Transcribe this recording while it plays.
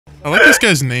I like this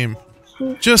guy's name.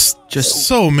 Just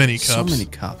so many cups. So many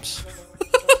cups.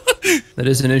 That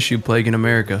is an issue plaguing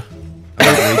America. I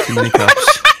have way too many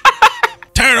cups.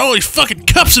 Tired of all these fucking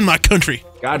cups in my country.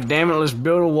 God damn it, let's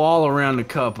build a wall around the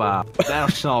cup aisle. That'll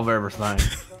solve everything.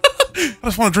 I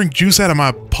just want to drink juice out of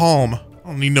my palm. I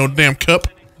don't need no damn cup.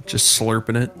 Just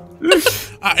slurping it.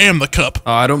 I am the cup.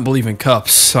 Oh, I don't believe in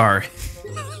cups. Sorry.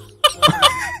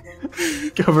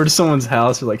 Go over to someone's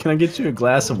house, you're like, can I get you a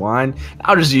glass of wine?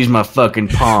 I'll just use my fucking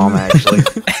palm, actually.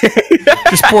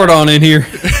 Just pour it on in here.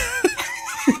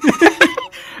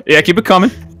 Yeah, keep it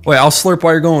coming. Wait, I'll slurp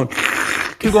while you're going.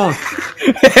 Keep going.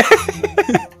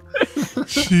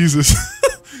 Jesus.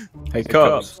 Hey,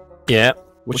 Cubs. Yeah.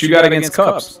 What you got against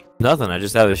Cubs? Nothing. I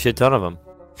just have a shit ton of them.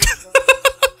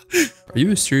 Are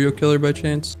you a serial killer by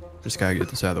chance? Just gotta get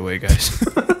this out of the way, guys.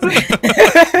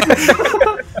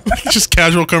 Just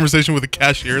casual conversation with a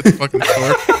cashier at the fucking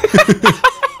store.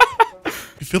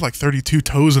 You feel like 32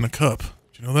 toes in a cup.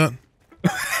 Did you know that?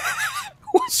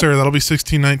 Sir, that'll be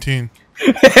 1619.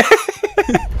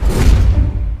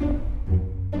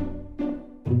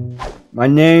 My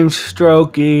name's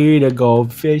Strokey the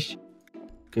goldfish.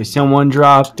 Cause someone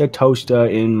dropped a toaster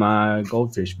in my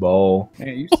goldfish bowl.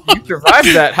 Man, you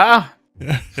survived that, huh?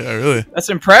 Yeah, really. That's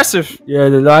impressive. Yeah,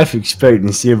 the life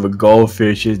expectancy of a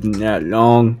goldfish isn't that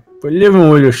long. But living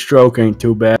with a stroke ain't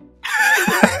too bad.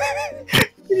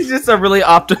 He's just a really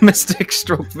optimistic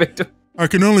stroke victim. I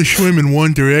can only swim in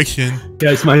one direction.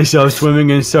 Catch myself swimming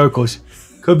in circles.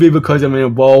 Could be because I'm in a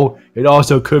bowl. It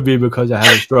also could be because I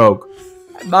had a stroke.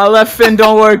 My left fin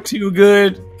don't work too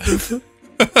good.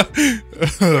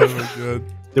 Oh my god.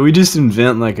 Did we just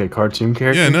invent like a cartoon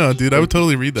character? Yeah, no, dude, I would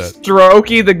totally read that.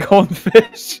 Strokey the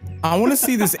goldfish. I want to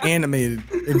see this animated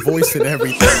and voiced and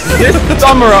everything. This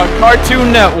summer on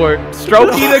Cartoon Network,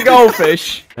 Strokey the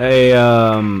goldfish. Hey,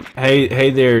 hey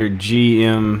there,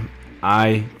 GMI3.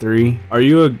 Are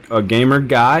you a gamer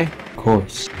guy? Of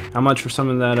course. How much for some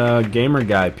of that gamer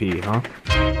guy pee, huh?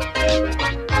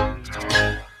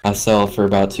 I sell for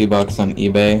about $2 on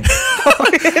eBay.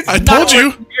 I told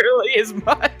you. Nearly as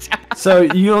much. So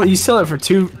you sell it for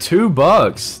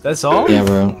 $2? That's all? Yeah,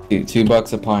 bro.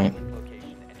 $2 a pint.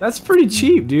 That's pretty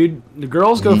cheap, dude. The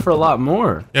girls go for a lot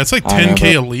more. Yeah, it's like I know,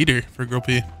 10K but- a liter for girl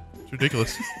pee. It's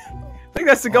ridiculous. I think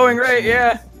that's the going rate,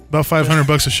 yeah. About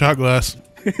 $500 a shot glass.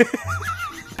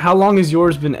 How long has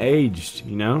yours been aged?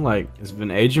 You know, like it's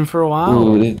been aging for a while.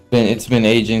 Ooh, it's been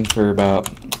aging for about.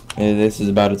 This is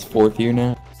about its 4th year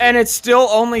now. And it's still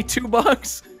only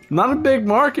 $2. Not a big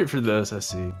market for this, I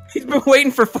see. He's been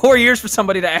waiting for 4 years for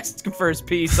somebody to ask him for his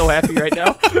pee. He's so happy right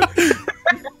now.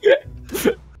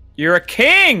 You're a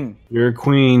king. You're a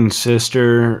queen,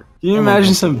 sister. Can you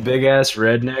imagine some big ass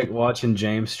redneck watching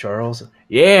James Charles?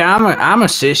 Yeah, I'm a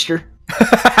sister.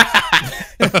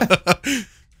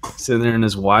 Sitting there in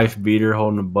his wife beater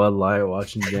holding a Bud Light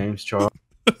watching James Charles.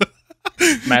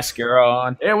 Mascara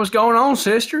on. Yeah, what's going on,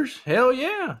 sisters? Hell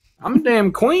yeah. I'm a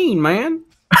damn queen, man.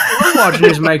 I'm watching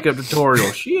this makeup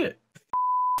tutorial. Shit.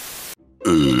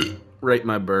 Rate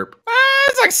my burp.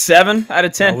 It's like 7 out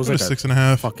of 10. It was Like like a a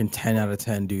 6.5. fucking 10 out of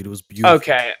 10, dude. It was beautiful.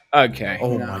 Okay, okay.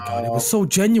 Oh my god, it was so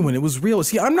genuine. It was real.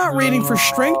 See, I'm not rating for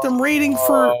strength. I'm rating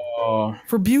for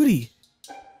beauty.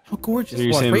 How gorgeous. So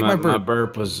you're What? saying Rate my my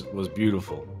burp. burp was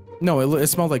beautiful. No, it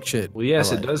smelled like shit. Well,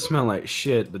 yes, it Alright. does smell like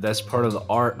shit, but that's part of the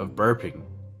art of burping.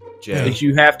 Jay. Yeah. But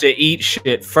you have to eat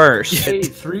shit first. I ate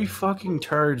 3 fucking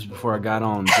turds before I got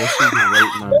on just so you can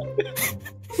rate my...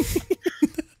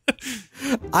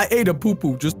 I ate a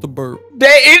poo-poo just to burp.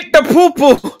 They eat the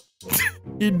poo-poo.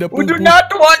 Eat the We poo-poo. do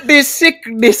not want this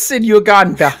sickness in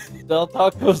Uganda. Del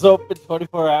Taco's open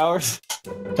 24 hours.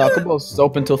 Taco Bell's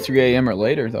open till 3 a.m. or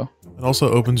later, though. It also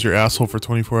opens your asshole for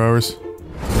 24 hours.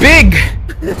 Big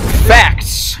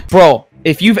facts. Bro,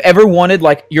 if you've ever wanted,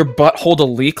 like, your butthole to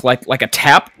leak like a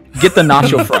tap, get the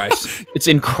nacho fries. It's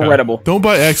incredible. Don't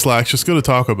buy X-Lax, just go to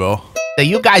Taco Bell. Do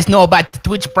you guys know about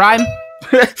Twitch Prime?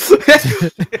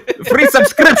 Free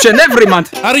subscription every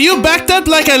month. Are you backed up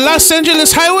like a Los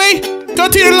Angeles highway? Go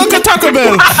to your local Taco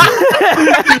Bell.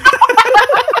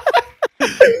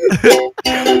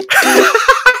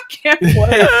 Can't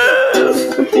play.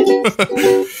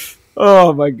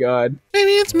 Oh my god.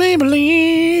 Maybe it's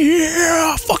Maybelline.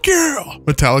 Yeah, fuck yeah.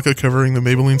 Metallica covering the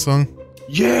Maybelline song.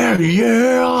 Yeah,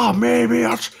 maybe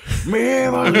it's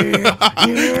Maybelline. Yeah.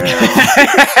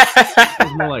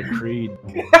 It's more like Creed.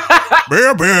 Maybe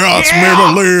it's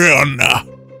Maybelline.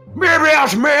 Maybe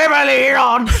it's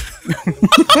Maybelline.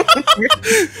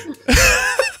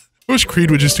 I wish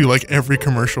Creed would just do like every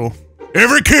commercial.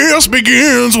 Every kiss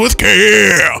begins with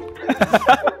care.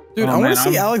 Dude, Oh, I want man, to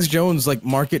see Alex Jones like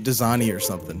market Dasani or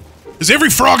something. Is every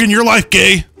frog in your life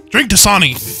gay? Drink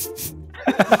Dasani.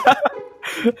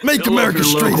 Make America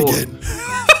straight again.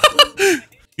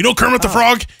 You know Kermit the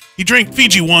Frog? He drank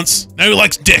Fiji once. Now he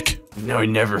likes dick. No, he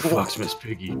never fucks Miss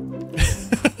Piggy.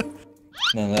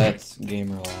 Now that's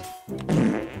gamer life.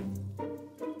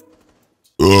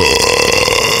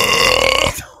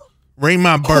 Rate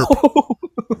my burp.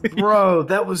 Bro,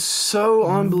 that was so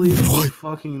unbelievably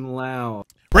fucking loud.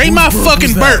 Rate my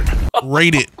fucking burp.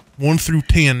 Rate it 1 through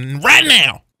 10 right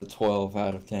now. A 12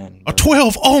 out of 10. A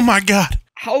 12. Oh my god.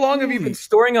 How long have you been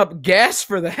storing up gas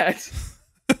for that?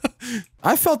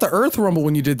 I felt the earth rumble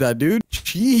when you did that, dude.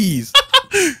 Jeez.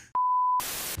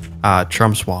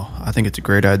 Trump's wall. I think it's a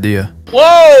great idea.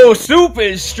 Whoa, Soup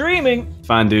is streaming.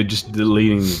 Fine, dude. Just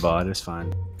deleting the VOD. It's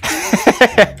fine.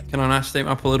 Can I not state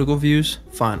my political views?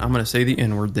 Fine, I'm gonna say the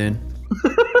N-word then.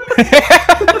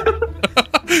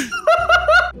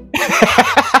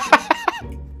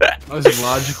 Most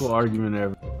logical argument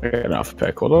ever. I got an alpha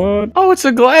pack. Hold on. Oh, it's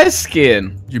a glass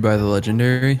skin. Did you buy the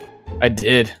legendary? I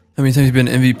did. How many times have you been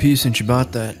MVP since you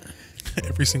bought that?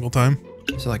 Every single time.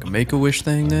 Is it like a Make-A-Wish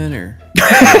thing then, or?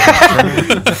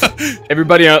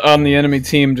 Everybody on the enemy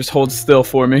team just hold still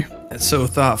for me. That's so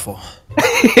thoughtful.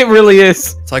 It really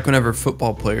is. It's like whenever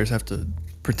football players have to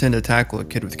pretend to tackle a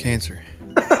kid with cancer.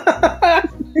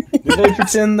 Did they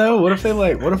pretend though? What if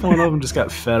one of them just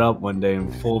got fed up one day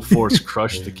and full force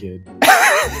crushed the kid?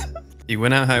 He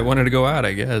went out how he wanted to go out,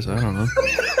 I guess. I don't know.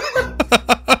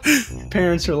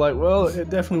 Parents are like, well, it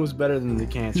definitely was better than the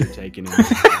cancer taking him.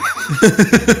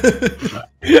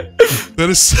 That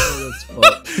is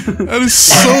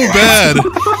so bad.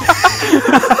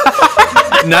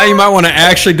 Now you might want to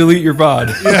actually delete your VOD.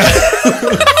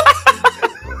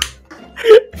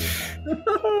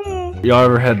 Y'all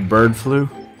ever had bird flu?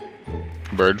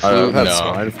 Bird flu? I've had No.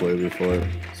 swine flu before.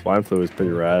 Swine flu was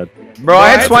pretty rad. Bro, I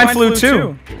had swine flu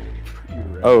too.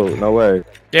 Oh, no way.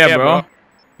 Yeah, bro.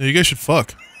 Yeah, you guys should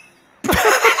fuck.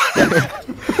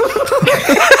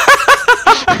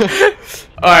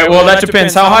 Alright, well that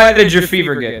depends. How high did your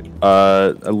fever get?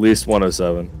 At least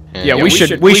 107. Yeah, we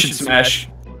should smash.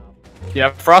 Yeah,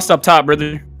 frost up top,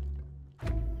 brother.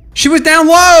 She was down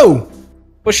low!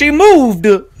 But she moved!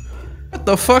 What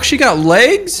the fuck? She got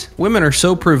legs? Women are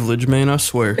so privileged, man, I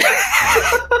swear.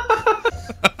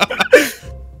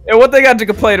 And what they got to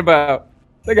complain about?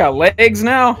 They got legs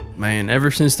now? Man, ever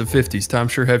since the 50s,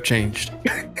 times sure have changed.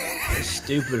 This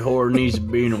stupid whore needs to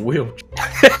be in a wheelchair.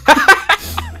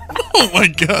 Oh my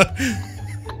god.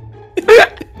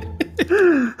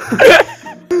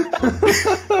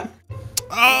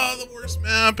 The worst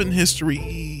map in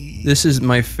history. This is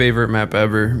my favorite map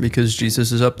ever because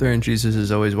Jesus is up there and Jesus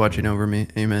is always watching over me.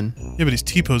 Amen. Yeah, but he's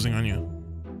T-posing on you.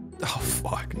 Oh,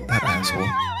 fuck. That asshole.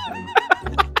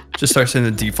 Just start saying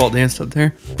the default dance up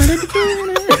there.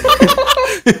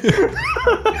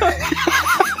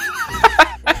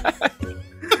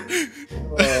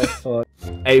 Oh, fuck.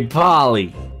 Hey,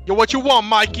 Polly. Yo, what you want,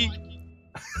 Mikey?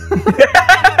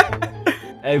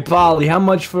 Hey, Polly, how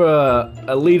much for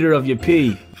a liter of your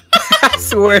pee? I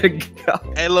swear to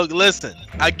God. Hey, look, listen.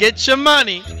 I get your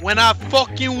money when I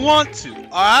fucking want to,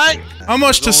 alright? How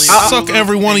much to suck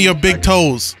every one of your big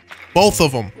toes? Both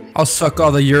of them. I'll suck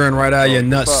all the urine right out of your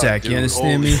nutsack, you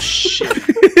understand me?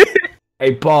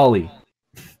 Hey, Polly,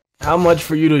 how much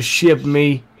for you to ship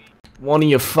me one of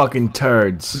your fucking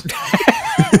turds?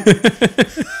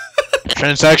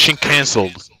 Transaction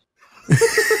canceled.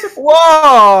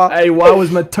 Whoa! Hey, why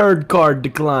was my turd card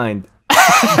declined?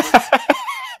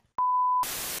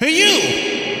 Hey,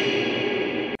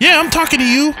 you! Yeah, I'm talking to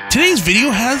you. Today's video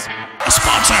has a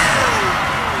sponsor.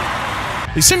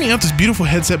 They sent me out this beautiful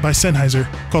headset by Sennheiser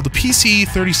called the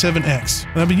PC37X,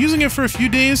 and I've been using it for a few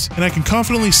days, and I can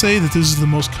confidently say that this is the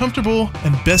most comfortable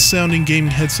and best sounding gaming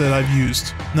headset I've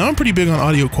used. Now, I'm pretty big on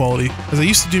audio quality, as I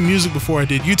used to do music before I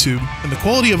did YouTube, and the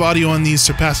quality of audio on these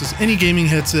surpasses any gaming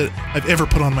headset I've ever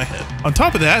put on my head. On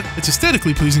top of that, it's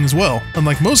aesthetically pleasing as well.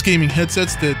 Unlike most gaming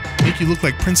headsets that make you look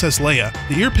like Princess Leia,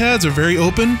 the ear pads are very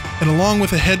open, and along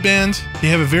with a headband, they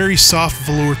have a very soft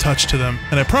velour touch to them,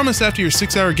 and I promise after your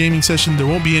 6-hour gaming session there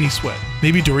won't be any sweat.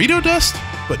 Maybe Dorito dust,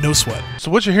 but no sweat.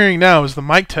 So what you're hearing now is the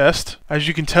mic test. As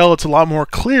you can tell, it's a lot more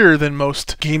clear than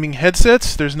most gaming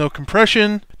headsets. There's no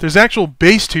compression. There's actual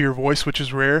bass to your voice, which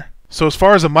is rare. So as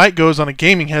far as a mic goes on a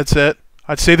gaming headset,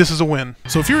 I'd say this is a win.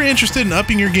 So if you're interested in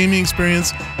upping your gaming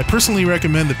experience, I personally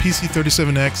recommend the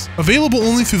PC37X, available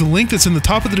only through the link that's in the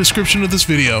top of the description of this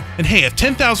video. And hey, if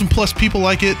 10,000 plus people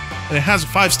like it, and it has a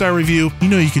 5-star review, you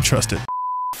know you can trust it.